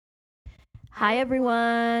Hi,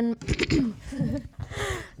 everyone.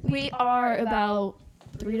 We are about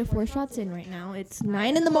 3 to 4 shots in right now. It's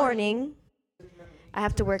 9 in the morning. I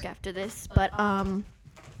have to work after this, but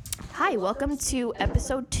hi, welcome to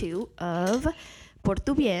episode 2 of Por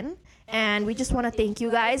Tu Bien. And we just want to thank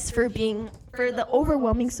you guys for the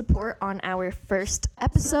overwhelming support on our first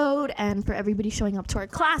episode and for everybody showing up to our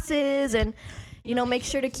classes. And make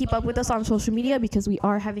sure to keep up with us on social media because we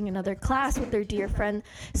are having another class with our dear friend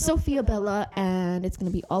Sophia Bella, and it's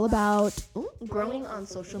going to be all about growing on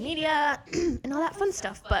social media and all that fun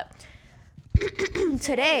stuff. But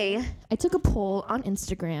today I took a poll on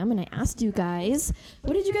Instagram and I asked you guys,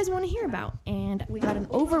 what did you guys want to hear about? And we got an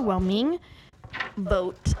overwhelming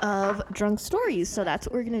vote of drunk stories. So that's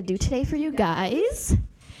what we're going to do today for you guys.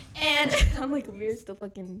 And I'm like, we're still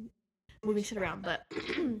fucking moving shit around, but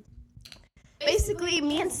basically,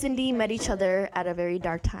 me and Cindy met each other at a very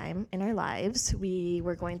dark time in our lives. We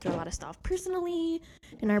were going through a lot of stuff personally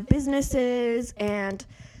in our businesses, and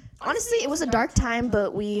honestly, it was a dark time,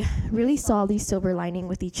 but we really saw the silver lining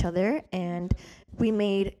with each other, and we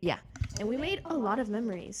made a lot of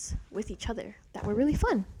memories with each other that were really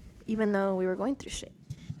fun, even though we were going through shit.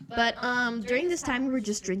 But during this time, we were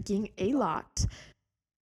just drinking a lot.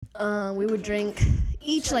 We would drink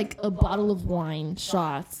each like a bottle of wine,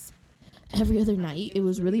 shots, every other night. It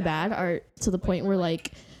was really bad, to the point where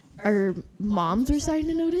like our moms were starting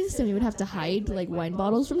to notice, and we would have to hide like wine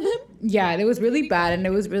bottles from them. Yeah, it was really bad, and it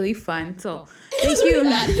was really fun. So thank you.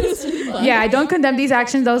 Yeah, I don't condemn these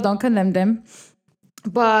actions. Those don't condemn them.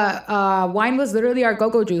 But wine was literally our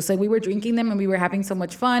go-go juice. Like, we were drinking them and we were having so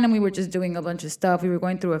much fun, and we were just doing a bunch of stuff. We were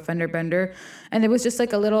going through a fender bender, and it was just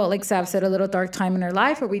like a little, like Sav said, a little dark time in our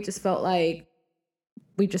life where we just felt like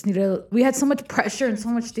we had so much pressure and so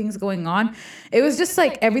much things going on. It was just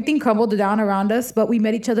like everything crumbled down around us, but we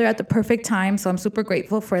met each other at the perfect time. So I'm super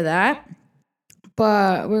grateful for that.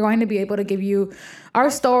 But we're going to be able to give you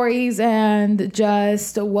our stories and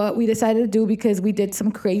just what we decided to do because we did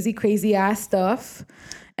some crazy, crazy ass stuff.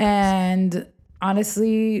 And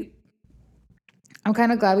honestly, I'm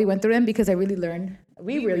kind of glad we went through them because we really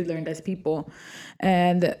learned as people.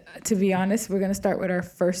 And to be honest, we're going to start with our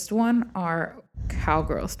first one, our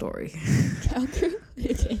cowgirl story. Cowgirl?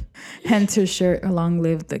 Okay. Hence her shirt, long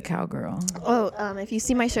live the cowgirl. Oh, if you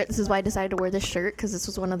see my shirt, this is why I decided to wear this shirt, because this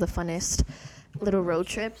was one of the funnest little road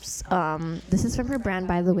trips. This is from her brand,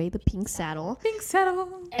 by the way, the Pink Saddle. Pink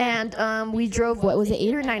Saddle. And we drove, what was it,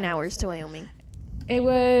 8 or 9 hours to Wyoming? It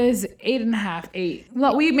was 8.5, 8.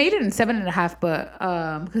 Well, we made it in 7.5, but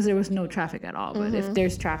because there was no traffic at all. But if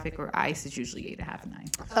there's traffic or ice, it's usually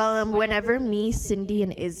 8.5, 9. Whenever me, Cindy,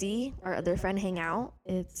 and Izzy, our other friend, hang out,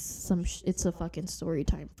 it's a fucking story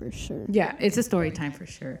time for sure. Yeah, it's a story time for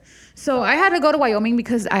sure. So I had to go to Wyoming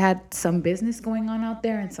because I had some business going on out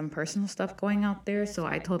there and some personal stuff going out there. So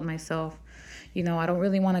I told myself, I don't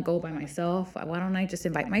really want to go by myself. Why don't I just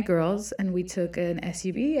invite my girls? And we took an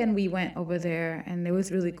SUV and we went over there, and it was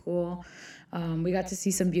really cool. We got to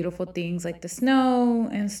see some beautiful things like the snow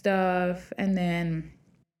and stuff. And then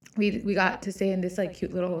we got to stay in this like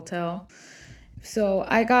cute little hotel. So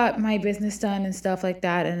I got my business done and stuff like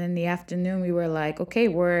that. And in the afternoon, we were like, okay,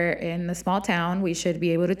 we're in a small town. We should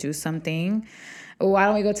be able to do something. Why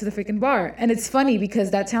don't we go to the freaking bar? And it's funny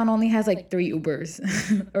because that town only has like 3 Ubers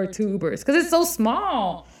or 2 Ubers because it's so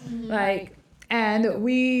small. And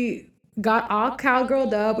we got all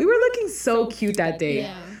cowgirled up. We were looking so cute that day.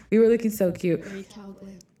 Yeah. We were looking so cute. Very cowgirl.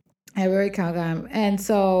 Yeah, very cowgirl. And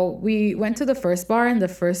so we went to the first bar, and the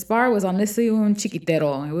first bar was honestly un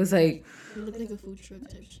chiquitero. It was like, it looked like a food truck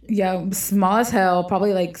type shit. Yeah, small as hell.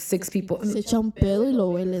 Probably like 6 people. Se echa un pedo y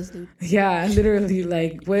lo hueles, dude. Yeah, literally,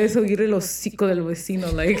 like, puedes oír el hocico del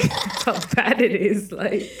vecino. Like, that's how bad it is.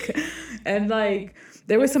 Like, and like,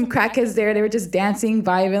 there were some crackheads there. They were just dancing,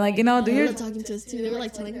 vibing, like, They were talking to us too. They were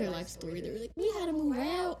like telling their life story. They were like, we had to move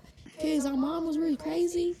out because our mom was really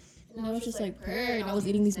crazy. And I was just like, and I was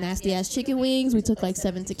eating these nasty ass chicken wings. We took like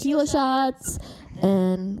 7 tequila shots,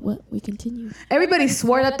 and we continued. Everybody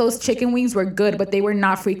swore that those chicken wings were good, but they were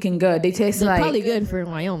not freaking good. They tasted like probably good for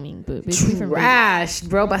Wyoming, but trash,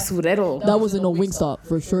 bro, basurero. That wasn't no Wingstop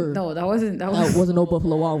for sure. No, that wasn't no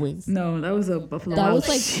Buffalo Wild Wings. No, that was a Buffalo. That was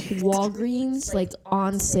like Walgreens, like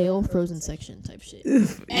on sale frozen section type shit.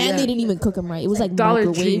 And they didn't even cook them right. It was like Dollar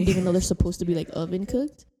microwaved, Tree. even though they're supposed to be like oven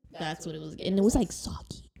cooked. That's what it was, and it was like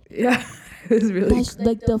soggy. Yeah, it was really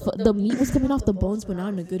like the meat was coming off the bones, but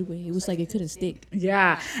not in a good way. It was like it couldn't stick.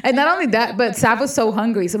 Yeah, and not only that, but Sav was so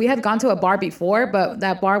hungry. So we had gone to a bar before, but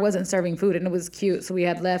that bar wasn't serving food, and it was cute. So we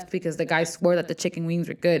had left because the guy swore that the chicken wings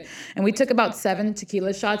were good. And we took about 7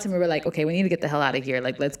 tequila shots, and we were like, okay, we need to get the hell out of here.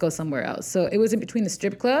 Like, let's go somewhere else. So it was in between the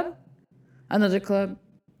strip club. another club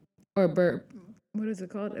or what is it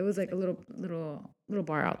called? It was like a little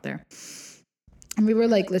bar out there. And we were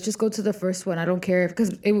like, let's just go to the first one. I don't care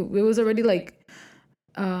because it was already like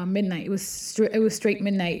midnight. It was straight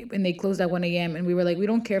midnight, and they closed at 1 a.m. And we were like, we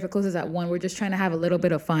don't care if it closes at 1. We're just trying to have a little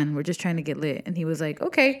bit of fun. We're just trying to get lit. And he was like,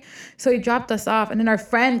 okay. So he dropped us off, and then our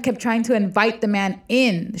friend kept trying to invite the man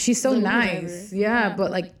in. She's so nice, yeah,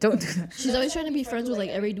 but like, don't do that. She's always trying to be friends with like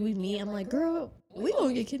every dude we meet. I'm like, girl, we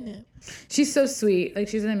gonna get kidnapped. She's so sweet. Like,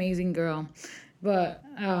 she's an amazing girl. But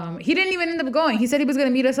he didn't even end up going. He said he was gonna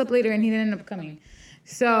meet us up later, and he didn't end up coming.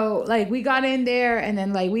 So, like, we got in there, and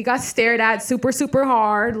then, like, we got stared at super, super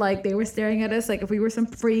hard. Like, they were staring at us like if we were some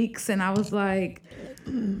freaks. And I was like,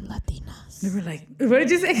 Latinas. They were like, what did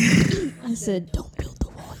you say? I said, don't build the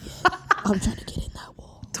wall yet. I'm trying to get in that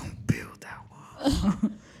wall. Don't build that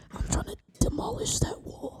wall. I'm trying to demolish that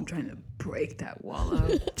wall. I'm trying to break that wall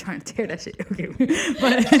up. Trying to tear that shit. Okay.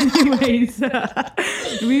 But anyways,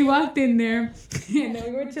 we walked in there, and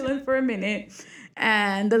then we were chilling for a minute.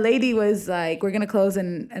 And the lady was like, we're going to close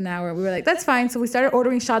in an hour. We were like, that's fine. So we started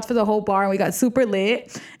ordering shots for the whole bar, and we got super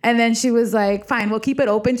lit. And then she was like, fine, we'll keep it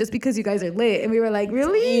open just because you guys are lit. And we were like,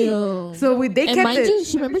 really? Ew. So they kept it. You,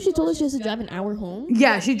 she told us she has to drive an hour home?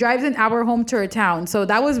 Yeah, she drives an hour home to her town. So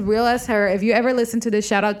that was real as her. If you ever listen to this,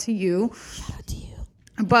 shout out to you. Shout out to you.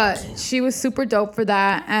 But she was super dope for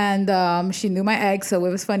that. And she knew my ex. So it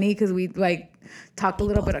was funny because we like talked a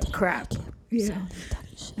little bit of crap. Yeah.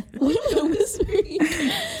 What am I whispering?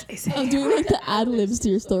 I'm doing like the ad libs to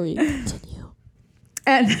your story. Continue.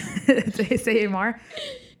 And they say more.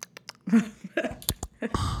 Tear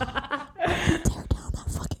down that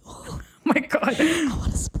fucking wall. Oh my god. I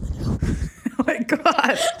want to split it open. Oh my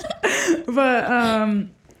god. But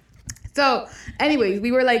so anyways,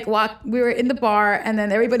 we were in the bar, and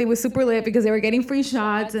then everybody was super lit because they were getting free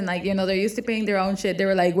shots, and like, you know, they're used to paying their own shit. They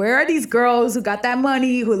were like, where are these girls who got that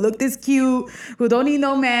money, who look this cute, who don't need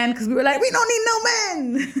no man? Because we were like, we don't need no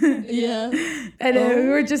men. Yeah. And then we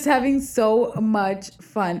were just having so much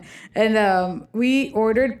fun. And we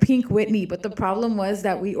ordered Pink Whitney, but the problem was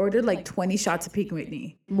that we ordered like 20 shots of Pink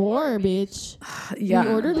Whitney. More, bitch. Yeah.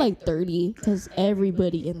 We ordered like 30 because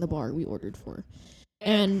everybody in the bar we ordered for.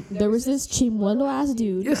 And there was this chimuelo ass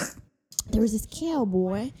dude. There was this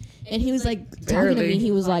cowboy, and he was like talking to me. He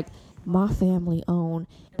was like, my family owned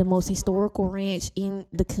the most historical ranch in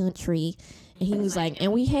the country. And he was like,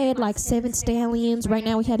 and we had like 7 stallions. Right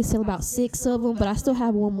now we had to sell about 6 of them, but I still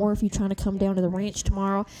have one more if you're trying to come down to the ranch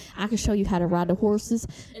tomorrow. I can show you how to ride the horses.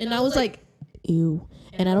 And I was like, ew.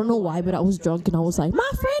 And I don't know why, but I was drunk, and I was like,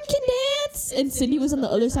 my friend can dance. And Cindy was on the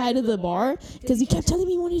other side of the bar because he kept telling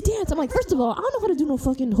me he wanted to dance. I'm like, first of all, I don't know how to do no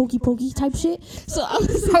fucking hokey pokey type shit. So I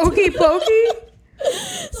was like, hokey pokey?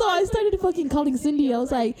 So I started fucking calling Cindy. I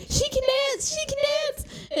was like, she can dance.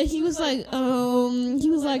 And he was like, I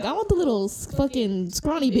want the little fucking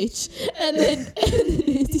scrawny bitch. And then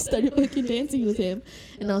he started fucking dancing with him.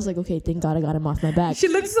 And I was like, okay, thank God I got him off my back. She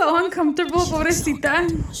looked so uncomfortable,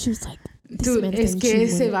 pobrecita. She was like, dude, es que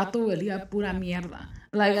ese vato huelía pura mierda.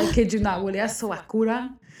 Like, I kid you not, huelía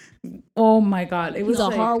sobacura. Oh my God. It was a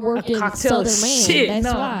like hard-working cocktail Southern man. shit.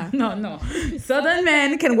 That's why. No. Southern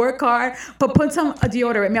men can work hard, but put some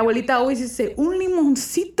deodorant. Mi abuelita always used to say, un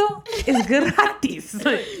limoncito is gratis.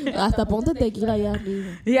 Like, hasta ponte tequila ya.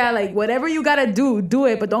 Yeah, like, whatever you gotta do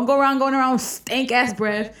it, but don't go around going around stank-ass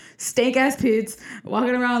breath, stank-ass pits,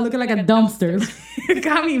 walking around looking like a dumpster. You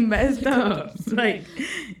got me messed up. Like,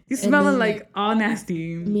 you smelling like all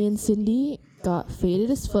nasty. Me and Cindy got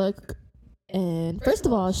faded as fuck. And first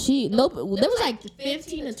of all, there was like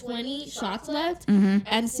 15 to 20 shots left,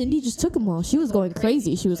 and Cindy just took them all. She was going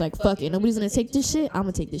crazy. She was like, fuck it, nobody's gonna take this shit, I'm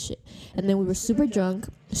gonna take this shit. And then we were super drunk.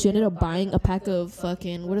 She ended up buying a pack of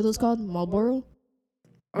fucking, what are those called? Marlboro?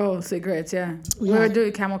 Oh, cigarettes, yeah. We were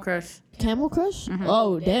doing Camel Crush. Camel Crush?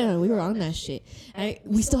 Oh, damn, we were on that shit.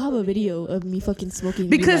 We still have a video of me fucking smoking.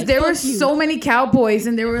 Because like, there were so many cowboys,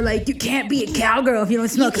 and they were like, you can't be a cowgirl if you don't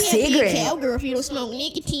smoke a cigarette. You can't be a cowgirl if you don't smoke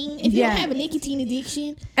nicotine. If you don't have a nicotine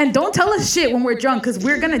addiction. And don't tell us shit when we're drunk, because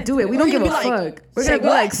we're going to do it. We don't give a fuck. We're going to be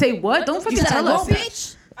like, say what? Don't fucking tell us.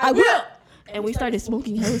 Bitch? I will. And we started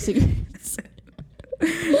smoking hella cigarettes.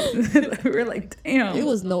 We were like, damn. It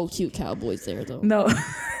was no cute cowboys there, though. No.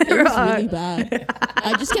 It was really bad.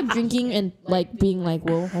 I just kept drinking and like being like,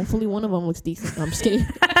 well, hopefully one of them looks decent. No, I'm just kidding.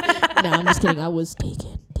 No, I'm just kidding. I was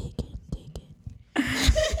taken.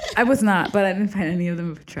 I was not, but I didn't find any of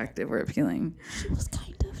them attractive or appealing. She was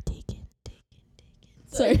kind of taken.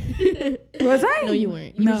 Sorry. Was I? No, you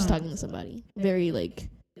weren't. You were just talking to somebody. Very like,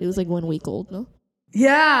 it was like 1 week old, no?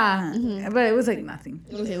 Yeah, but it was like nothing.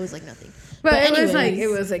 Okay, it was like nothing. But it anyways,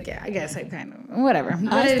 was like, yeah, I guess I kind of, whatever.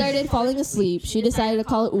 I started falling asleep. She decided to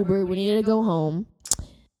call Uber. We needed to go home.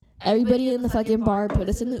 Everybody in the fucking bar put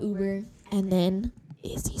us in the Uber. And then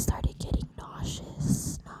Izzy started getting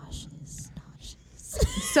nauseous.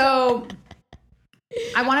 So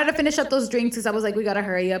I wanted to finish up those drinks because I was like, we got to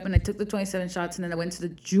hurry up. And I took the 27 shots and then I went to the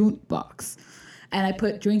jukebox. And I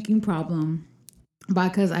put Drinking Problem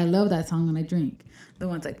because I love that song when I drink. The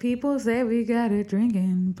one's like, people say we got a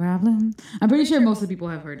drinking problem. I'm pretty sure most of the people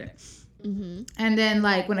have heard it. Mm-hmm. And then,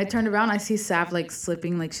 like, when I turned around, I see Sav, like,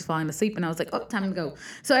 slipping, like, she's falling asleep. And I was like, oh, time to go.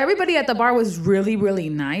 So everybody at the bar was really, really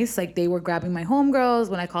nice. Like, they were grabbing my homegirls.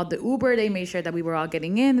 When I called the Uber, they made sure that we were all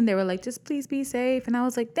getting in. And they were like, just please be safe. And I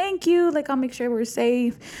was like, thank you. Like, I'll make sure we're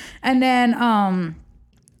safe. And then,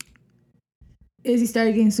 Izzy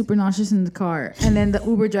started getting super nauseous in the car. And then the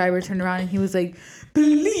Uber driver turned around and he was like,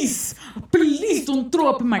 please don't throw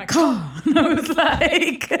up in my car. And I was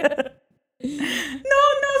like, no,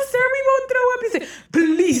 sir, we won't throw up. He said,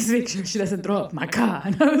 please make sure she doesn't throw up in my car.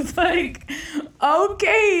 And I was like,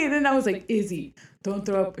 okay. And then I was like, Izzy, don't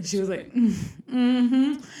throw up. And she was like,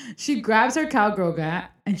 She grabs her cowgirl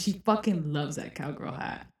hat and she fucking loves that cowgirl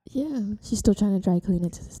hat. Yeah, she's still trying to dry clean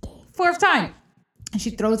it to this day. 4th time. And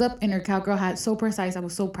she throws up in her cowgirl hat. So precise. I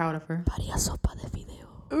was so proud of her. Parecía sopa de fideo.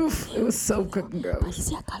 Oof, it was so cooking gross.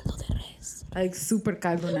 Parecía caldo de res. Like super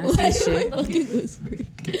caldo nasty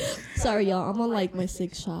shit. Sorry, y'all. I'm on like my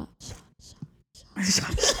 6th shot.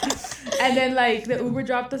 And then like the Uber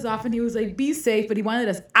dropped us off and he was like, be safe, but he wanted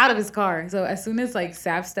us out of his car. So as soon as like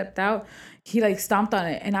Sav stepped out, he like stomped on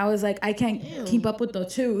it and I was like, I can't keep up with the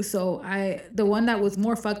two. So the one that was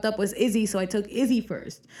more fucked up was Izzy, so I took Izzy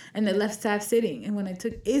first and then left Sav sitting. And when I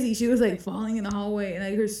took Izzy, she was like falling in the hallway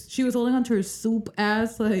and like she was holding onto her soup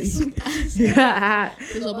ass like yeah.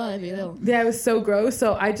 Yeah, it was so gross.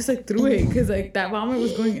 So I just like threw it because like that vomit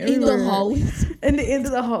was going everywhere. In the hallway. In the end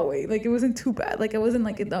of the hallway. Like it wasn't too bad. Like I wasn't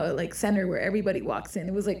like in the like center where everybody walks in.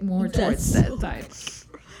 It was like more towards that side.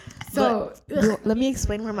 So let me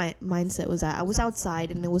explain where my mindset was at. I was outside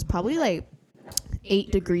and it was probably like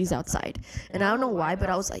 8 degrees outside. And I don't know why, but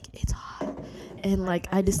I was like, it's hot. And like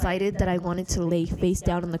I decided that I wanted to lay face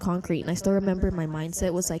down on the concrete. And I still remember my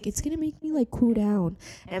mindset was like, it's gonna make me like cool down.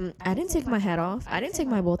 And I didn't take my hat off. I didn't take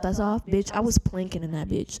my botas off, bitch. I was planking in that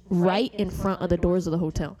bitch right in front of the doors of the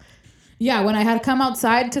hotel. Yeah, when I had come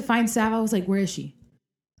outside to find Sav, I was like, where is she?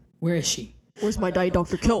 Where's my Diet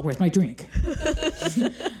Dr. Kill? Where's my drink?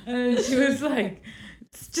 And she was like,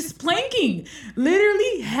 just planking.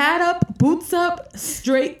 Literally, hat up, boots up,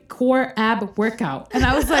 straight core ab workout. And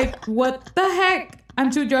I was like, what the heck?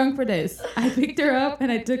 I'm too drunk for this. I picked her up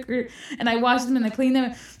and I took her and I washed them and I cleaned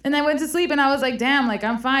them. And I went to sleep and I was like, damn, like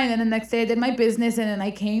I'm fine. And the next day I did my business and then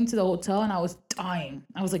I came to the hotel and I was dying.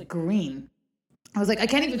 I was like green. I was like, I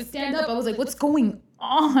can't even stand up. I was like, what's going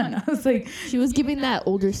on? I was like... She was giving that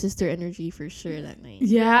older sister energy for sure that night.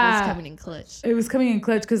 Yeah. It was coming in clutch. It was coming in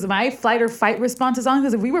clutch because my flight or fight response is on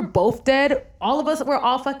because if we were both dead, all of us were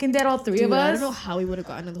all fucking dead, all three of us. I don't know how we would have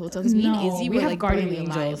gotten to the hotel because me and Izzy were like guardian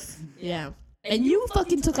angels. Yeah. And you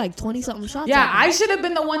fucking took like 20-something shots. Yeah, I should have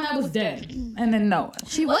been the one that was dead. And then no.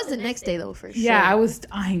 She was the next day though, for sure. Yeah, I was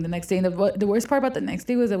dying the next day. And the worst part about the next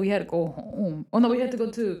day was that we had to go home. Oh no, we had to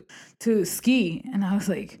go to ski. And I was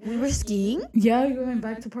like... We were skiing? Yeah, we went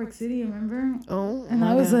back to Park City, remember? Oh. And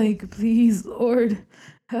I was like, please, Lord,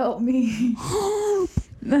 help me. Help.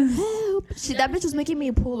 Help. That bitch was making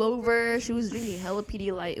me pull over. She was drinking hella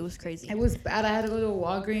Pedialyte. It was crazy. It was bad. I had to go to a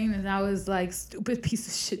Walgreens and I was like, stupid piece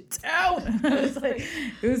of shit down. I was like,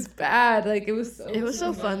 it was bad. Like, it was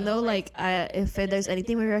so fun though. Like, if there's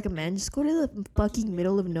anything we recommend, just go to the fucking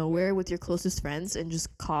middle of nowhere with your closest friends and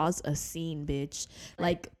just cause a scene, bitch.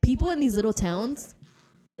 Like, people in these little towns,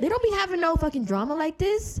 they don't be having no fucking drama like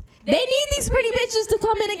this. They need these pretty bitches to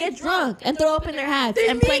come in and get drunk and throw up in their hats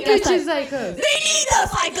and plank us like us. They need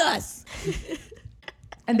us like us.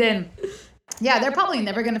 And then, yeah, they're probably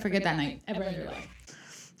never gonna forget that night ever in their life.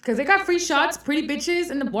 Cause they got free shots, pretty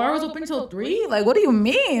bitches, and the bar was open till 3. Like, what do you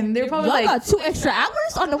mean? They're probably y'all like got 2 extra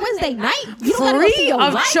hours on a Wednesday night. You don't free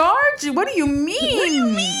of charge? What do you mean? What do you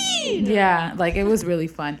mean? Yeah, like it was really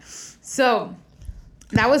fun. So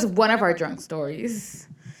that was one of our drunk stories.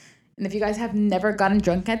 And if you guys have never gotten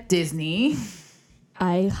drunk at Disney,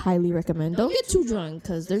 I highly recommend. Don't get too drunk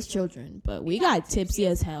because there's children. But we got tipsy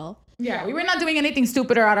as hell. Yeah, we were not doing anything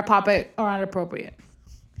stupid or out of pocket or inappropriate.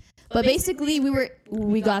 But basically,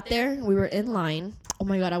 we got there. We were in line. Oh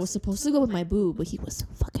my god, I was supposed to go with my boo, but he was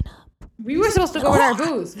fucking up. We were supposed to go with our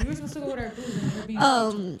booze.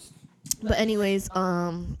 But anyways,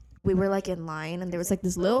 we were like in line, and there was like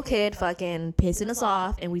this little kid fucking pissing us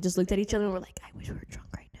off, and we just looked at each other and we're like, I wish we were drunk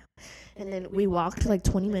right now. And then we walked like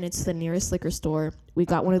 20 minutes to the nearest liquor store. We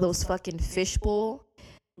got one of those fucking fishbowl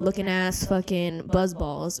looking ass fucking buzz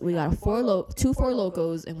balls. We got two Four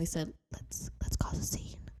Locos, and we said, let's cause a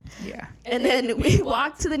scene. Yeah. And then we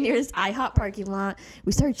walked to the nearest IHOP parking lot.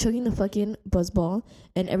 We started chugging the fucking buzz ball,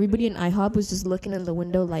 and everybody in IHOP was just looking in the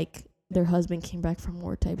window like their husband came back from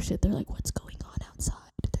war type shit. They're like, what's going on outside?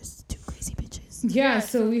 There's two crazy bitches. Yeah,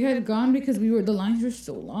 so we had gone because the lines were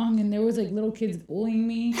so long, and there was like little kids bullying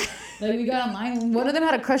me. Like, we got online. One of them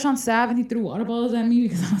had a crush on Sav, and he threw water bottles at me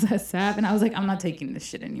because I was at Sav, and I was like, I'm not taking this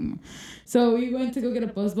shit anymore. So we went to go get a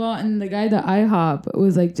buzz ball, and the guy at the IHOP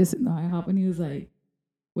was like just in the IHOP, and he was like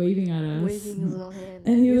waving at us. Waving his little hand.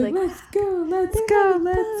 And he was like, let's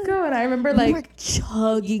go. And I remember like, we were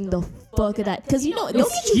chugging the fuck of that. Because, they'll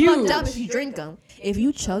get you fucked up if you drink them. If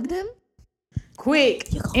you chug them, quick,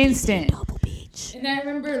 instant. double bitch. And I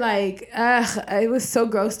remember like, it was so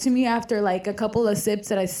gross to me after like a couple of sips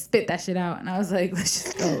that I spit that shit out. And I was like, let's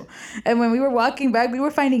just go. And when we were walking back, we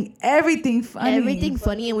were finding everything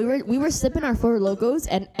funny. And we were sipping our Four Locos,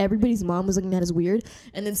 and everybody's mom was looking at us weird.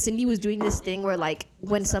 And then Cindy was doing this thing where like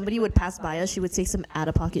when somebody would pass by us, she would say some out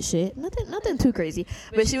of pocket shit. Nothing too crazy,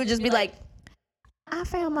 but she would just be like, I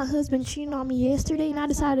found my husband cheating on me yesterday, and I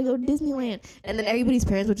decided to go to Disneyland. And then everybody's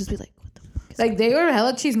parents would just be like, what the fuck? Like, they were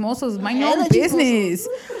hella chismosos. Mind your own business.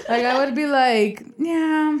 Like, I would be like,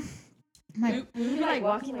 yeah. We'd be like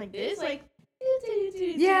walking like this, like,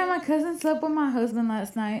 yeah, my cousin slept with my husband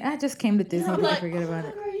last night. I just came to Disney. Like, forget about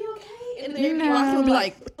it. Are you okay? And then everybody walking would be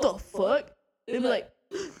like, what the fuck? They'd be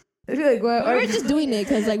like, what? We were just doing it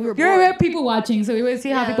because like we were bored. You're people watching, so we would see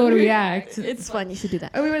how people would react. It's fun. You should do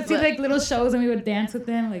that. Or we would see like little shows and we would dance with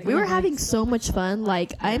them. Like, we were having so much fun.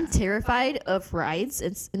 Like, I'm terrified of rides,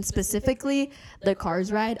 and specifically the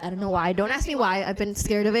Cars ride. I don't know why. Don't ask me why. I've been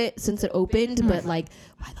scared of it since it opened. But like,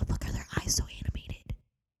 why the fuck are their eyes so animated?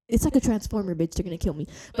 It's like a transformer, bitch. They're gonna kill me.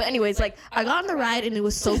 But anyways, like, I got on the ride and it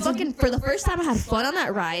was so fucking. For the first time, I had fun on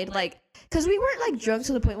that ride. Like, because we weren't like drunk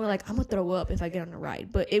to the point where like I'm gonna throw up if I get on a ride,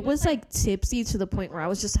 but it was like tipsy to the point where I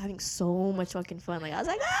was just having so much fucking fun. Like, I was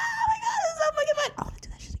like, oh my god, this is so fucking fun. I want to do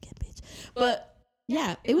that shit again, bitch. But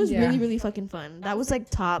yeah, it was really, really fucking fun. That was like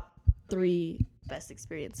top 3 best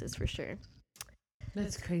experiences for sure.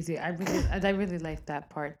 That's crazy. I really like that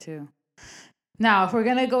part too. Now, if we're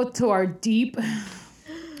gonna go to our deep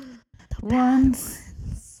ones.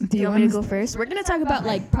 Do you want me to go first? We're gonna talk about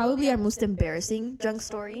like probably our most embarrassing drunk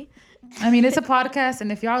story. I mean, it's a podcast,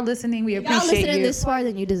 and if y'all listening, we appreciate you. Y'all listening this far,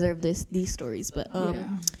 then you deserve these stories. But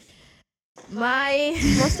my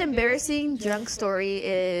most embarrassing drunk story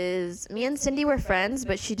is me and Cindy were friends,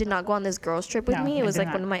 but she did not go on this girls trip with me. It was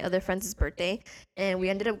like one of my other friends' birthday, and we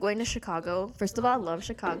ended up going to Chicago. First of all, I love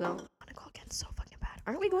Chicago. I want to go again so fucking bad.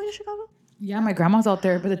 Aren't we going to Chicago? Yeah, my grandma's out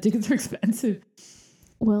there, but the tickets are expensive.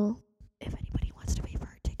 Well, if anybody wants to pay for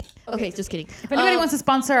our ticket. Okay, just kidding. If anybody wants to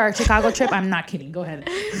sponsor our Chicago trip, I'm not kidding. Go ahead.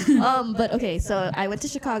 But okay, so I went to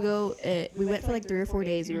Chicago. We went for like 3 or 4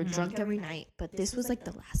 days. We were drunk every night, but this was like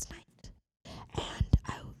the last night. And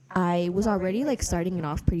I was already like starting it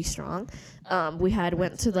off pretty strong. We had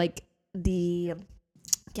went to like the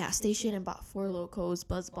gas station and bought 4 Locos,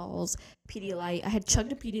 Buzz Balls, Pedialyte. I had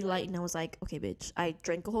chugged a Pedialyte and I was like, okay, bitch. I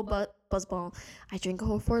drank a whole Buzz Ball. I drank a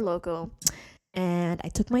whole 4 Loco. And I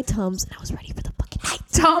took my Tums and I was ready for the fucking night.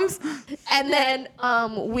 Tums? And then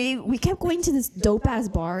we kept going to this dope ass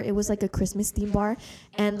bar. It was like a Christmas theme bar.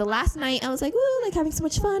 And the last night I was like, woo, like having so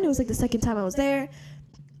much fun. It was like the second time I was there.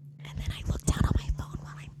 And then I looked down on my phone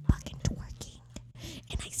while I'm fucking twerking.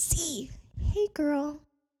 And I see, hey girl,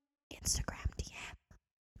 Instagram DM.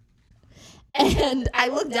 And I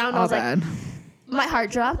looked down and I was like, my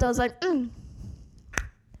heart dropped. I was like,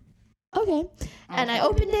 okay. And I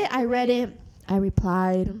opened it. I read it. I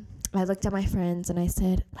replied. I looked at my friends and I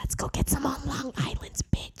said, let's go get some on Long Island's,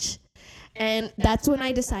 bitch. And that's when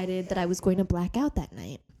I decided that I was going to black out that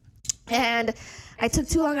night. And I took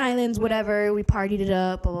 2 Long Islands, whatever. We partied it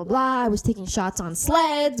up, blah, blah, blah. I was taking shots on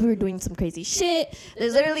sleds. We were doing some crazy shit.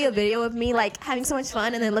 There's literally a video of me, like, having so much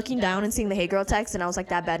fun and then looking down and seeing the Hey Girl text. And I was like,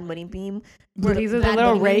 that Bad Bunny beam. Where he's a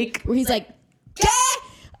little rake. Where he's like, Gah!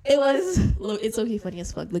 It's okay funny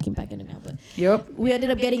as fuck looking back in it now, but we ended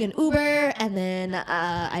up getting an Uber, and then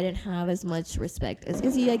I didn't have as much respect as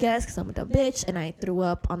Izzy, I guess, because I'm a dumb bitch, and I threw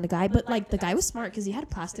up on the guy. But like the guy was smart because he had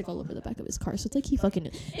plastic all over the back of his car, so it's like he fucking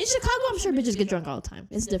in Chicago. I'm sure bitches get drunk all the time.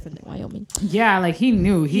 It's different than Wyoming. Yeah, like he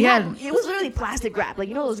knew he had. It was literally plastic wrap, like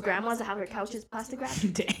you know those grandmas that have their couches plastic wrap.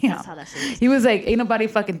 Damn, that's how that shit is. He was like, ain't nobody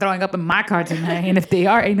fucking throwing up in my car tonight, and if they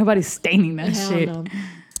are, ain't nobody staining that shit. No.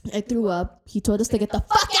 I threw up. He told us to get the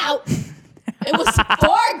fuck out. It was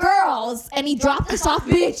 4 girls, and he dropped us off,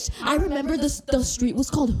 bitch. I remember the street was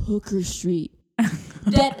called Hooker Street.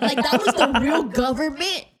 That was the real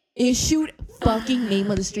government issued fucking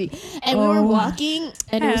name of the street. And we were walking,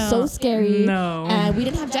 and it was so scary. No. And we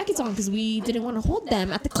didn't have jackets on because we didn't want to hold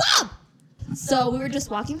them at the club. So we were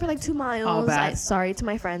just walking for like 2 miles. Sorry to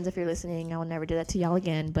my friends if you're listening. I will never do that to y'all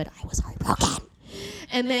again. But I was heartbroken.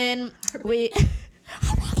 And then we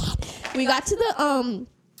got to the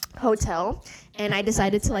hotel, and I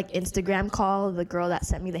decided to like Instagram call the girl that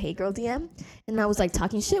sent me the Hey Girl DM, and I was like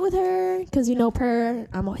talking shit with her because per,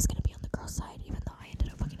 I'm always gonna be on the girl's side even though I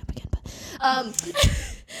ended up fucking up again. But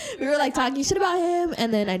we were like talking shit about him,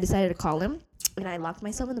 and then I decided to call him. And I locked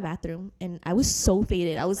myself in the bathroom, and I was so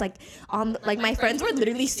faded. I was like, my friends were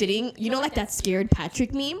literally sitting, like that scared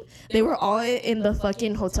Patrick meme. They were all in the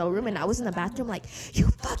fucking hotel room, and I was in the bathroom like, you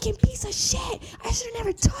fucking piece of shit. I should have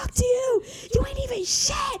never talked to you. You ain't even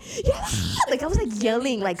shit. Yeah. Like, I was like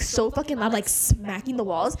yelling, like so fucking loud, like smacking the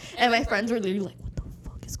walls. And my friends were literally like, what the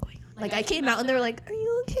fuck is going on? Like, I came out, and they were like, are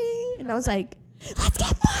you okay? And I was like, let's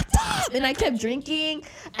get fucked up. And I kept drinking,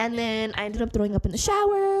 and then I ended up throwing up in the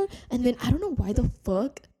shower, and then I don't know why the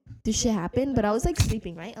fuck this shit happened, but I was like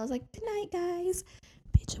sleeping, right? I was like, good night, guys.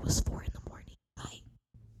 Bitch, it was 4 a.m. I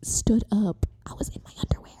stood up. I was in my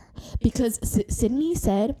underwear because Sydney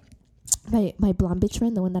said, my blonde bitch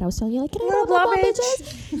friend, the one that I was telling you, like, can I have blonde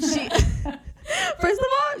bitches? First of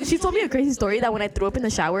all, she told me a crazy story that when I threw up in the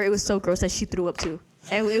shower, it was so gross that she threw up too.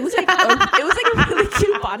 And it was like a really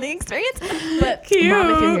cute bonding experience. But cute. Mom,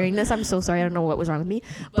 if you're hearing this, I'm so sorry. I don't know what was wrong with me.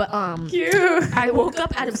 But cute. I woke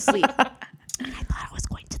up out of sleep, and I thought I was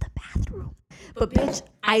going to the bathroom. But bitch,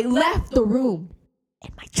 I left the room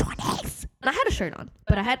in my chones. And I had a shirt on,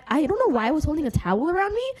 but I don't know why I was holding a towel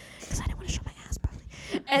around me because I didn't want to show my ass probably.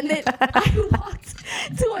 And then I walked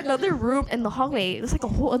to another room in the hallway. It was like a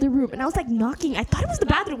whole other room, and I was like knocking. I thought it was the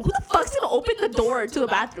bathroom. Who the fuck's gonna open the door to the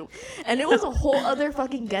bathroom? And it was a whole other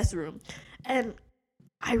fucking guest room. And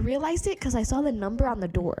I realized it because I saw the number on the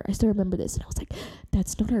door. I still remember this, and I was like,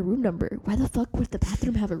 that's not our room number. Why the fuck would the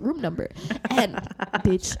bathroom have a room number? And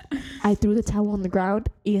bitch, I threw the towel on the ground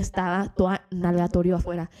y estaba toda nalgatorio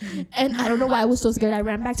afuera. And I don't know why I was so scared. I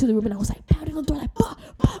ran back to the room, and I was like pounding on the door like, bah,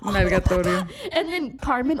 bah, bah, nalgatorio. And then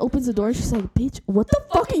Carmen opens the door. She's like, bitch, what the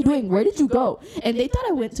fuck are you doing? Where did you go? And they thought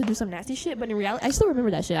I went to do some nasty shit, but in reality, I still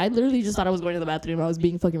remember that shit. I literally just thought I was going to the bathroom. I was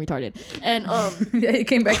being fucking retarded. And yeah, you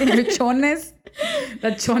came back in your chones.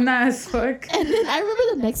 The chona as fuck. And then I remember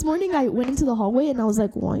the next morning I went into the hallway, and I was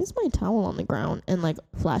like, why is my towel on the ground? And like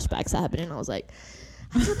flashbacks happened, and I was like,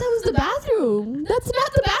 I thought that was the bathroom. That's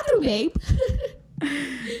not the bathroom, babe.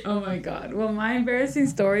 Oh my god. Well, my embarrassing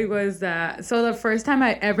story was that, so the first time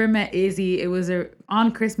I ever met Izzy, it was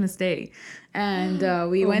on Christmas Day, and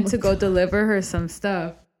we went to go deliver her some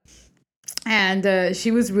stuff. And she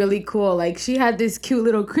was really cool. Like, she had this cute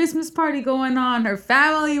little Christmas party going on. Her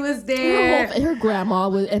family was there. Her grandma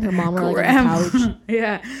and her mom were like on the couch.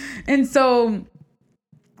 Yeah. And so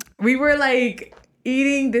we were like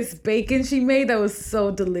eating this bacon she made that was so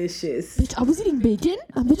delicious. Bitch, I was eating bacon?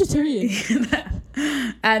 I'm vegetarian.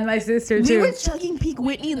 And my sister too. We were chugging Peak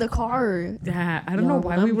Whitney in the car. Yeah, I don't know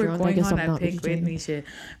why we were going on that Peak Whitney shit.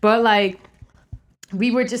 But like, we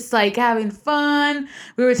were just like having fun.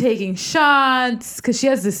 We were taking shots because she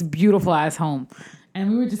has this beautiful ass home.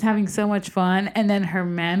 And we were just having so much fun. And then her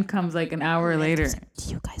man comes like an hour later. Do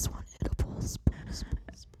you guys want edibles?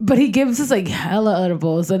 But he gives us like hella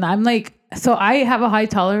edibles. And I'm like, so I have a high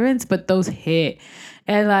tolerance, but those hit.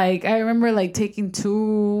 And like, I remember like taking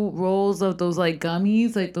 2 rolls of those like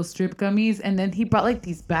gummies, like those strip gummies. And then he brought like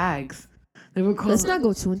these bags. They were called. Let's not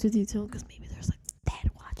go too into detail because maybe there's like bad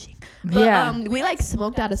watching. But, yeah. We like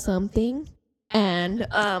smoked out of something and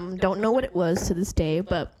don't know what it was to this day,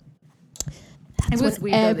 but that's it was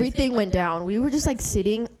when weird, everything went down. We were just like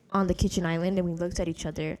sitting on the kitchen island and we looked at each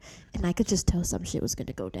other and I could just tell some shit was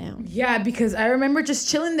gonna go down. Yeah, because I remember just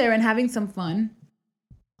chilling there and having some fun.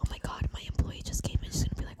 Oh my god, my employee just came in. She's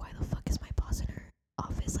gonna be like, why the fuck is my boss in her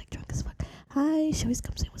office like drunk as fuck? Hi, she always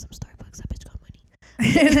comes in with some Starbucks. That bitch got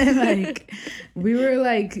money. And then like we were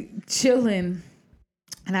like chilling.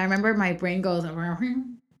 And I remember my brain goes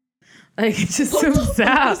around, like it just zooms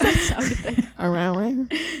out.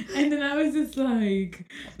 Around. And then I was just like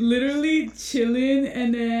literally chilling,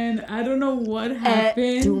 and then I don't know what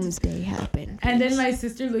happened. Doomsday happened. And then my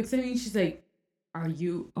sister looks at me and she's like, "Are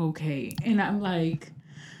you okay?" And I'm like,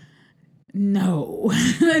 "No."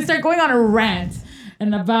 I start going on a rant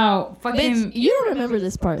and about fucking. Bitch, you don't remember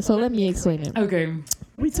this part, so let me explain it. Okay.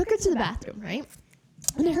 We took her to the bathroom, right?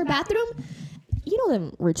 And in her bathroom, know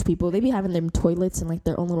them rich people, they be having them toilets in like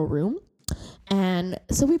their own little room. And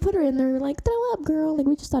so we put her in there, like, throw up, girl. Like,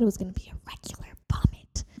 we just thought it was gonna be a regular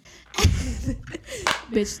vomit.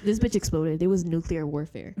 This bitch exploded. It was nuclear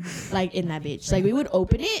warfare, like, in that bitch. Like, we would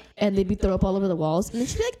open it and they'd be throw up all over the walls, and then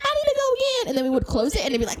she'd be like, I need to go again. And then we would close it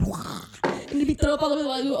and they'd be like, wah, and they'd be throw up all over the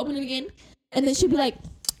walls. We would open it again, and then she'd be like,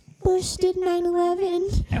 Bush did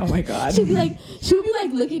 9/11. Oh my God. She would be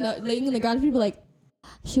like looking up, laying in the ground.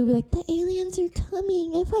 She'd be like, the aliens are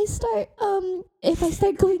coming if I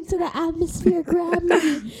start going to the atmosphere, grab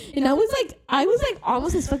me. And I was like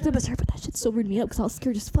almost as fucked up as her, but that shit sobered me up because I was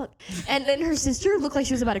scared as fuck. And then her sister looked like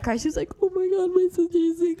she was about to cry. She was like, oh my God, my sister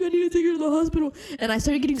is sick, I need to take her to the hospital. And I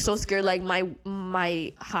started getting so scared, like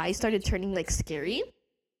my high started turning like scary.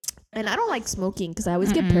 And I don't like smoking because I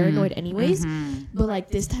always get paranoid anyways. But like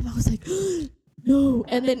this time I was like, no.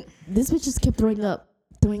 And then this bitch just kept throwing up.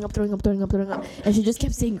 And she just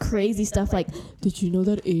kept saying crazy stuff like, did you know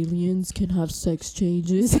that aliens can have sex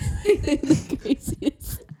changes? The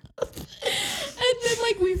craziest. And then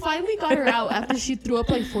like we finally got her out after she threw up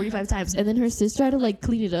like 45 times. And then her sister had to like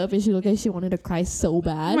clean it up, and she looked like she wanted to cry so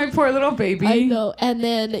bad. My poor little baby. I know. And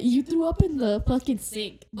then you threw up in the fucking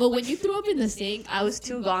sink. But when you threw up in the sink, I was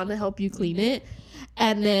too gone to help you clean it.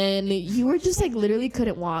 And then you were just like literally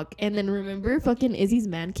couldn't walk. And then remember fucking Izzy's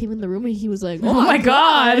man came in the room and he was like, oh my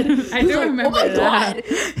God. I do remember that.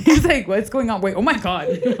 He's like, what's going on? Wait, oh my God.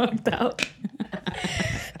 He walked out.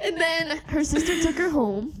 And then her sister took her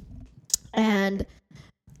home. And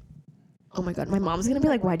oh my God, my mom's gonna be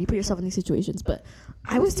like, why do you put yourself in these situations? But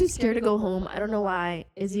I was too scared to go home. I don't know why.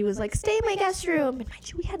 Izzy was like, stay in my guest room. And mind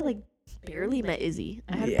you, we had like barely met Izzy.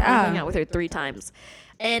 I had to hang out with her 3 times.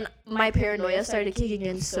 And my paranoia started kicking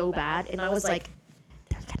in so bad. And I was like,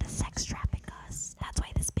 they're gonna sex traffic us. That's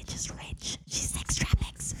why this bitch is rich. She sex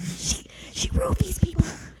traffics. She rupees people.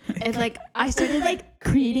 And like, I started like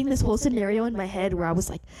creating this whole scenario in my head where I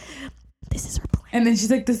was like, this is her plan. And then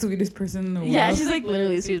she's like the sweetest person in the world. Yeah, she's like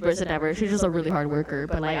literally the sweetest person ever. She's just a really hard worker.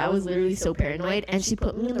 But like, I was literally so paranoid. And she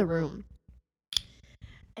put me in the room.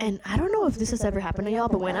 And I don't know if this has ever happened to y'all,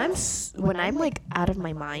 but when I'm like out of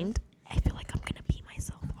my mind, I feel like I'm gonna be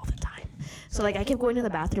myself all the time. So like I kept going to the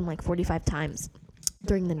bathroom like 45 times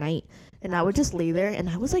during the night, and I would just lay there, and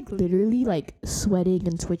I was like literally like sweating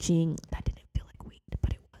and twitching. That didn't feel like weed,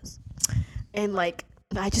 but it was. And like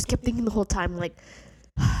I just kept thinking the whole time like,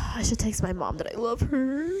 I should text my mom that I love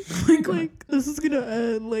her. Like, this is gonna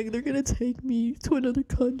end. Like, they're gonna take me to another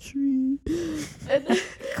country. And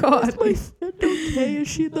God, is my friend okay? Is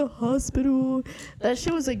she in the hospital? That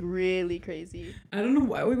shit was like really crazy. I don't know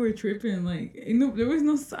why we were tripping. Like, there was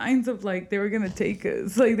no signs of like they were gonna take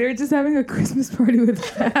us. Like, they were just having a Christmas party with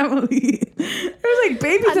family. There was like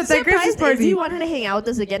babies at that Christmas party. Izzy wanted to hang out with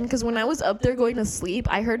us again because when I was up there going to sleep,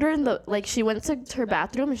 I heard her in the like she went to her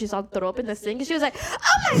bathroom and she saw throw up in the sink and she was like,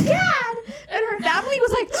 oh my God, and her family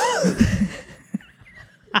was like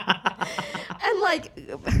and like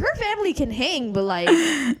her family can hang, but like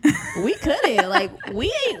we couldn't. Like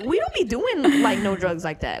we don't be doing like no drugs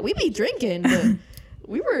like that. We be drinking, but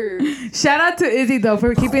we were. Shout out to Izzy though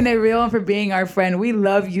for keeping it real and for being our friend. We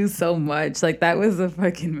love you so much. Like that was a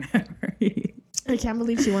fucking memory. I can't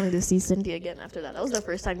believe she wanted to see Cindy again after that. That was the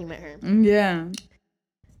first time you met her. Yeah.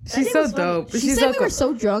 She's so dope. She said we were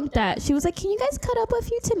so drunk that she was like, can you guys cut up a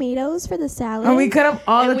few tomatoes for the salad? And we cut up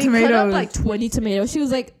all the tomatoes. We cut up like 20 tomatoes. She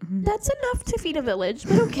was like, that's enough to feed a village,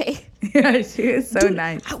 but okay. Yeah, she is so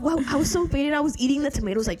nice. I was so faded. I was eating the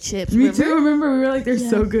tomatoes like chips. Me too. Remember, we were like, they're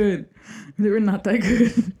so good. They were not that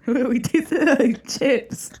good. We tasted like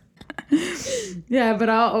chips. Yeah, but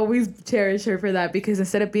I'll always cherish her for that because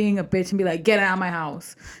instead of being a bitch and be like, get out of my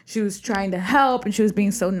house, she was trying to help and she was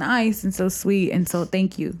being so nice and so sweet. And so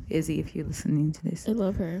thank you, Izzy, if you're listening to this. I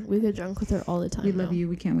love her. We get drunk with her all the time. We love you.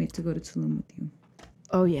 We can't wait to go to Tulum with you.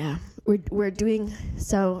 Oh yeah, we're doing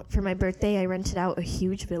so for my birthday. I rented out a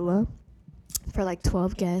huge villa for like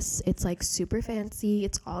 12 guests. It's like super fancy.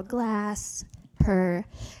 It's all glass and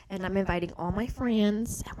I'm inviting all my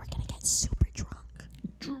friends and we're gonna get super drunk.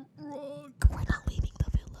 We're not leaving the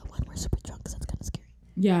villa when we're super drunk because that's kind of scary.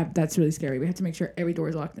 Yeah, that's really scary. We have to make sure every door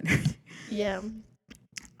is locked and everything. Yeah.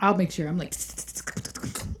 I'll make sure. I'm like,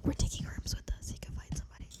 we're taking rooms with us. He can find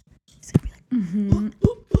somebody. He's gonna be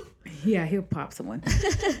like, yeah, he'll pop someone.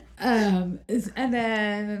 And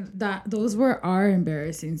then those were our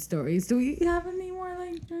embarrassing stories. Do we have any more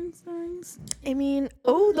like drunk stories? I mean,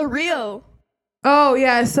 the Rio. Oh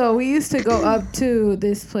yeah, so we used to go up to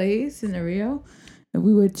this place in the Rio. And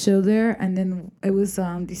we would chill there, and then it was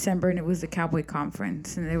December, and it was the cowboy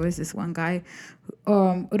conference, and there was this one guy,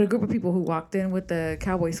 with a group of people who walked in with the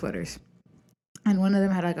cowboy sweaters, And one of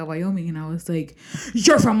them had like a Wyoming, and I was like,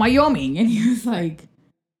 "You're from Wyoming," and he was like,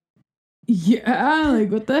 "Yeah, like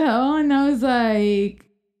what the hell?" And I was like,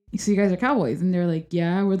 "So you guys are cowboys?" And they're like,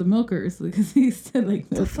 "Yeah, we're the milkers," because he said like,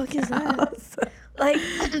 "The fuck is that?" Like,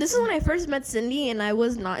 this is when I first met Cindy, and I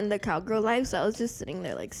was not in the cowgirl life, so I was just sitting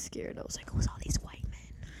there like scared. I was like, "Who's all these white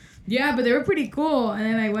men?" Yeah, but they were pretty cool. And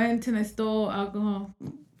then I went and I stole alcohol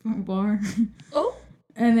from a bar. Oh.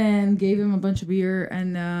 And then gave him a bunch of beer,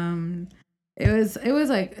 and it was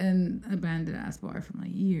like an abandoned ass bar from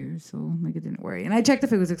like years, so like it didn't worry. And I checked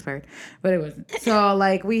if it was expired, but it wasn't. So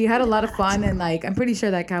like we had a lot of fun, and like I'm pretty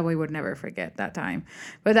sure that cowboy would never forget that time.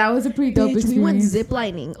 But that was a pretty dope experience. We went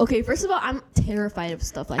ziplining. Okay, first of all, I'm terrified of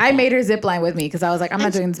stuff like that. I made her zip line with me because I was like, I'm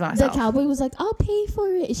not doing this by myself. The cowboy was like, I'll pay for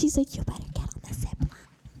it. And she's like, you better get on the zip line.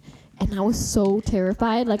 And I was so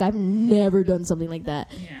terrified. Like, I've never done something like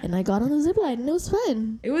that. Yeah. And I got on the zip line, and it was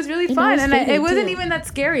fun. It was really fun. And it wasn't even that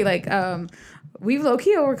scary. Like, we've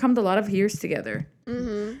low-key overcome a lot of years together.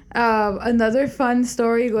 Mm-hmm. Another fun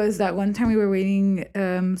story was that one time we were waiting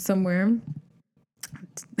somewhere.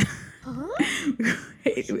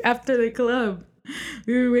 After the club.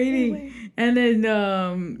 We were waiting. And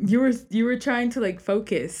then you were trying to, like,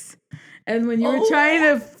 focus. And when you were trying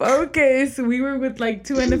to focus, we were with like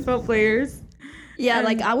 2 NFL players. Yeah,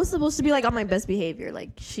 like I was supposed to be like on my best behavior.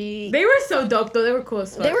 Like They were so dope though. They were cool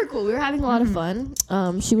as fuck. They were cool. We were having a lot of fun.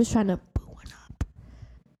 She was trying to put one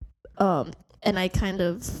up. And I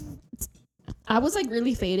was like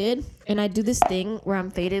really faded, and I do this thing where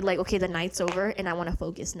I'm faded, like, okay, the night's over and I want to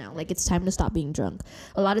focus now. Like, it's time to stop being drunk.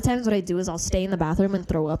 A lot of times what I do is I'll stay in the bathroom and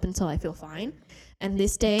throw up until I feel fine. And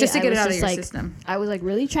this day, just to get it out of your system. I was like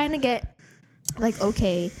really trying to get like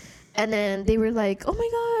okay. And then they were like, oh my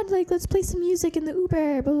God, like let's play some music in the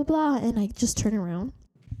Uber, blah, blah, blah. And I just turned around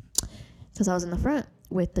because I was in the front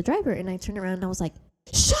with the driver, and I turned around and I was like,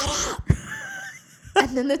 shut up.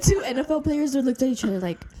 And then the 2 NFL players looked at each other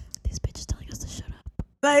like, this bitch is telling us to shut up.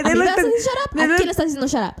 Like, they looked at shut up. ¿A quién le está diciendo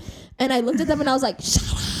shut up? And I looked at them and I was like,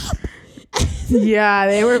 shut up. Yeah,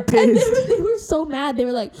 they were pissed. They were so mad. They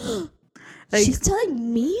were like, she's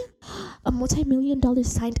telling me, a multi-million-dollar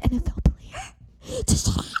signed NFL player, to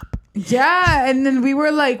shut up. Yeah, and then we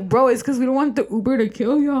were like, bro, it's because we don't want the Uber to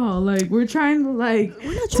kill y'all. Like, we're trying to like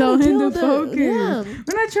tell him to focus. Yeah.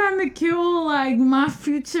 We're not trying to kill like my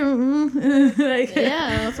future. Like,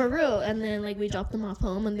 yeah, for real. And then like we dropped them off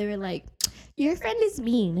home, and they were like, your friend is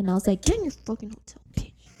mean. And I was like, get in your fucking hotel,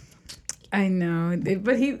 bitch. I know,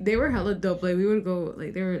 they were hella dope. Like, we would go,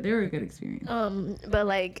 like, they were a good experience. But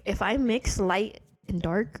like if I mix light and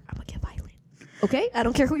dark, I'm gonna get violent. Okay? I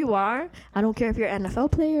don't care who you are. I don't care if you're an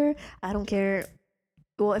NFL player. I don't care.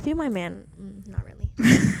 Well, if you're my man, not really.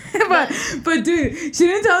 but dude, she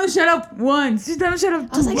didn't tell him to shut up once. She told him to shut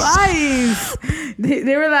up twice. Like,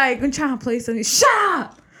 they were like, I'm trying to play something. Shut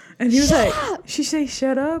up! And he was like, she say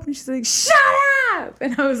shut up? And she's like, shut up!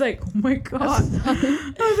 And I was like, oh my God.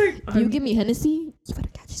 I was like, you give me Hennessy, you better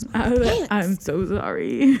catch this. I was like, I'm so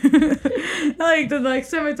sorry. Like, the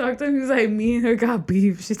next time I talked to him, he was like, me and her got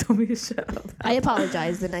beef. She told me to shut up. I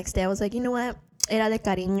apologized the next day. I was like, you know what? Era de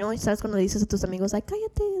cariño. ¿Sabes cuando dices a tus amigos, like,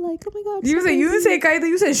 cállate? Like, oh my God. You didn't say cállate,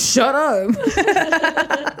 you said shut up.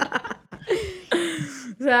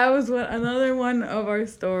 So that was another one of our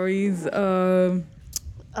stories.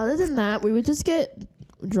 Other than that, we would just get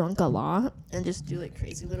drunk a lot and just do like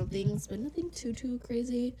crazy little things, but nothing too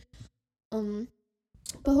crazy.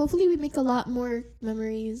 But hopefully we make a lot more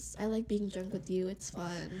memories. I like being drunk with you. It's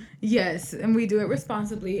fun. Yes, and we do it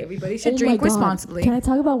responsibly. Everybody should drink responsibly. Can I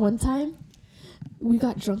talk about one time? We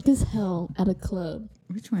got drunk as hell at a club.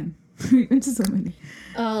 Which one? We went to so many.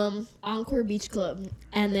 Encore Beach Club.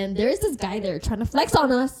 And then there's this guy there trying to flex on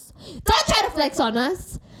us. Don't try to flex on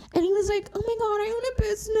us. And he was like, oh my God, I own a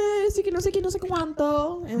business. Y que no sé qué, no sé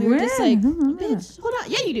cuánto. And we were just like, bitch, hold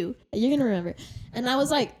on. Yeah, you do. You're going to remember. And I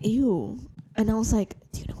was like, ew. And I was like,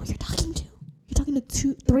 do you know who you're talking to? You're talking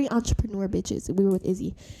to 3 entrepreneur bitches. We were with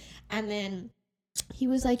Izzy. And then he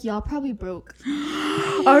was like, y'all probably broke.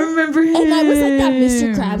 I remember him. And I was like that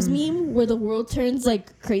Mr. Krabs meme where the world turns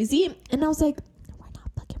like crazy. And I was like, we're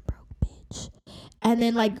not fucking broke, bitch. And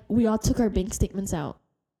then like we all took our bank statements out.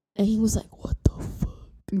 And he was like, what the fuck?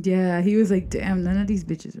 Yeah, he was like, damn, none of these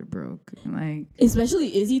bitches are broke. Like,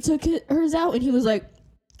 especially Izzy took hers out, and he was like,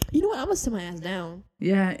 you know what, I'm gonna sit my ass down.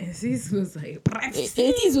 Yeah, Izzy's was like,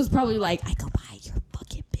 Izzy's was probably like, I could buy your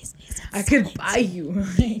fucking business. I could buy you.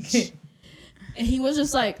 And he was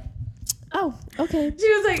just like, oh, okay. She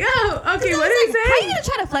was like, oh, okay, what did he say? How are you gonna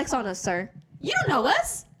try to flex on us, sir? You don't know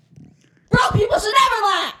us. Broke people should never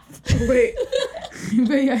laugh. Wait.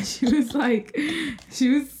 But yeah, she was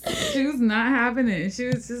not having it. She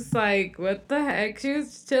was just like, what the heck? She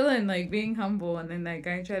was chilling, like being humble, and then that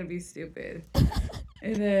guy tried to be stupid.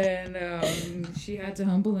 And then she had to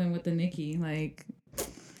humble him with the Nikki. Like,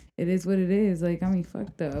 it is what it is. Like, got me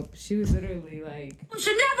fucked up. She was literally like, You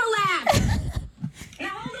should never laugh. Now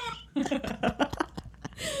hold on. Because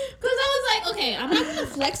I was like, okay, I'm not going to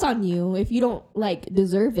flex on you if you don't, like,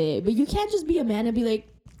 deserve it. But you can't just be a man and be like,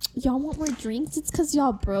 y'all want more drinks? It's because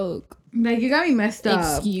y'all broke. like, you got me messed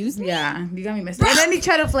up. Excuse me? Yeah, you got me messed up. And then he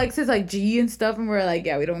tried to flex his, like, G and stuff, and we're like,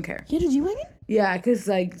 yeah, we don't care. Yeah, did you wagon? Yeah, because,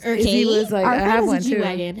 like, Okay. he was like, Our I friend have has one, a too.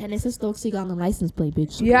 G-Wagon, and it says Stokesy on the license plate,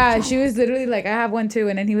 bitch. Yeah, she was literally like, I have one, too.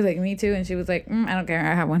 And then he was like, me, too. And she was like, I don't care.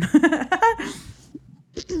 I have one. I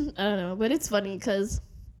don't know, but it's funny because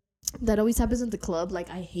that always happens in the club. Like,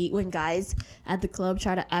 I hate when guys at the club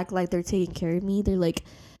try to act like they're taking care of me. They're like,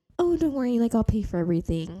 oh, don't worry, like, I'll pay for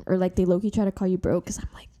everything. Or, like, they low-key try to call you broke because I'm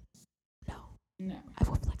like, no, I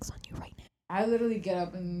will flex on you right now. I literally get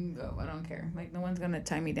up and go. I don't care. Like, no one's going to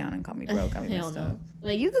tie me down and call me broke. I mean, Hell no.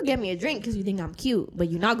 Like, you could get me a drink because you think I'm cute, but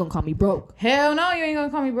you're not going to call me broke. Hell no, you ain't going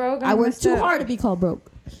to call me broke. I work too hard to be called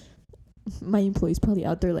broke. My employee's probably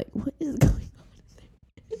out there like, what is going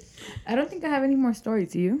on? I don't think I have any more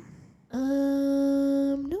stories. Do you?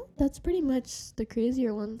 No, that's pretty much the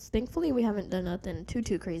crazier ones. Thankfully, we haven't done nothing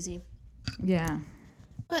too crazy. Yeah.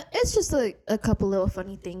 But it's just a couple little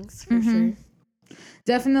funny things for sure.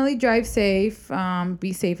 Definitely drive safe.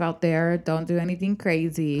 Be safe out there. Don't do anything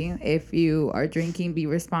crazy. If you are drinking, be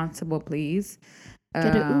responsible, please.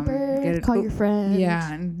 Get an Uber. Call your friend.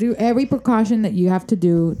 Yeah, and do every precaution that you have to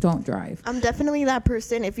do. Don't drive. I'm definitely that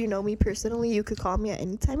person. If you know me personally, you could call me at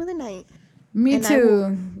any time of the night. Me and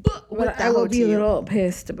too. I will be a little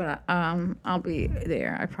pissed, but I'll be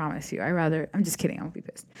there. I promise you. I'm just kidding. I won't be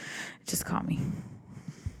pissed. Just call me.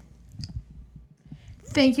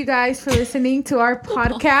 Thank you guys for listening to our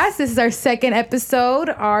podcast. This is our second episode,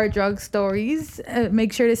 our drug stories.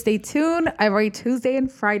 Make sure to stay tuned every Tuesday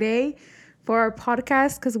and Friday for our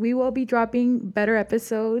podcast because we will be dropping better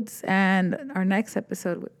episodes. And our next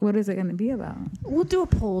episode, what is it going to be about? We'll do a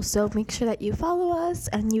poll, so make sure that you follow us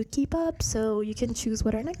and you keep up so you can choose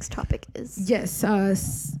what our next topic is. Yes.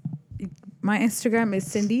 My Instagram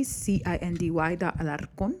is Cindy,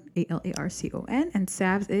 CINDY.Alarcon, ALARCON, and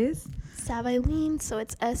Sav's is SavEileen, so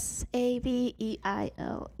it's SAVEILEEN.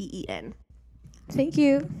 Thank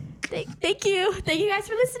you. Thank you. Thank you guys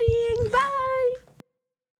for listening. Bye.